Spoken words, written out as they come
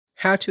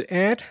How to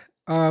add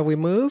or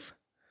remove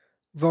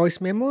voice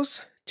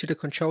memos to the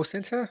control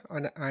center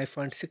on the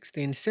iPhone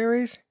 16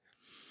 series.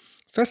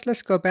 First,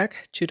 let's go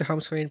back to the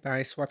home screen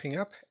by swiping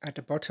up at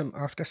the bottom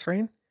of the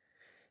screen.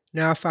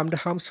 Now from the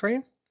home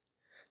screen,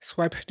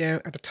 swipe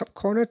down at the top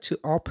corner to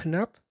open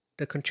up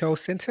the control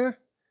center.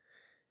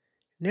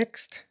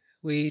 Next,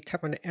 we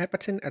tap on the add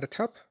button at the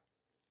top.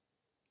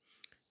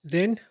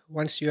 Then,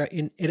 once you are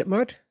in edit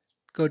mode,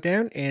 go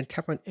down and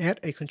tap on add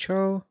a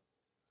control.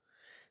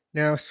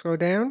 Now scroll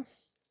down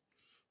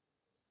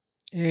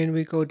and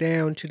we go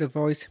down to the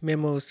voice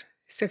memos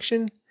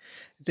section.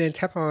 Then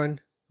tap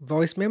on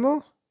voice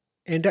memo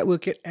and that will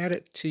get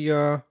added to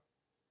your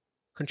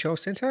control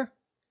center.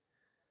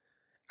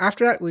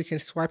 After that, we can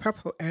swipe up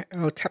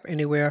or tap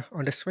anywhere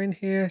on the screen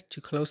here to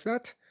close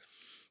that,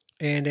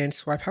 and then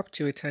swipe up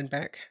to return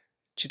back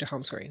to the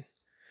home screen.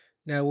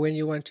 Now when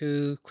you want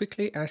to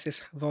quickly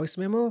access voice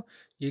memo,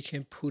 you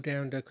can pull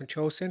down the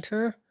control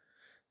center.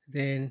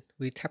 Then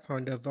we tap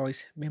on the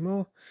voice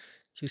memo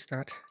to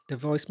start the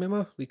voice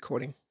memo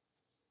recording.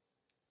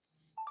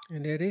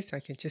 And there it is. I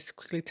can just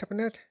quickly tap on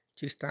that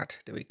to start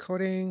the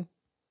recording.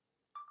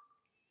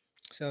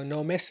 So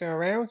no messing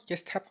around,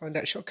 just tap on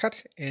that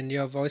shortcut and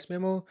your voice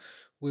memo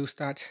will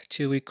start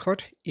to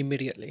record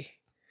immediately.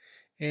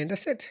 And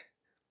that's it.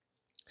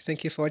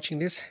 Thank you for watching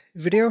this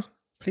video.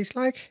 Please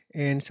like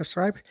and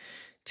subscribe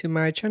to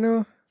my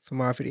channel for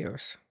more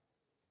videos.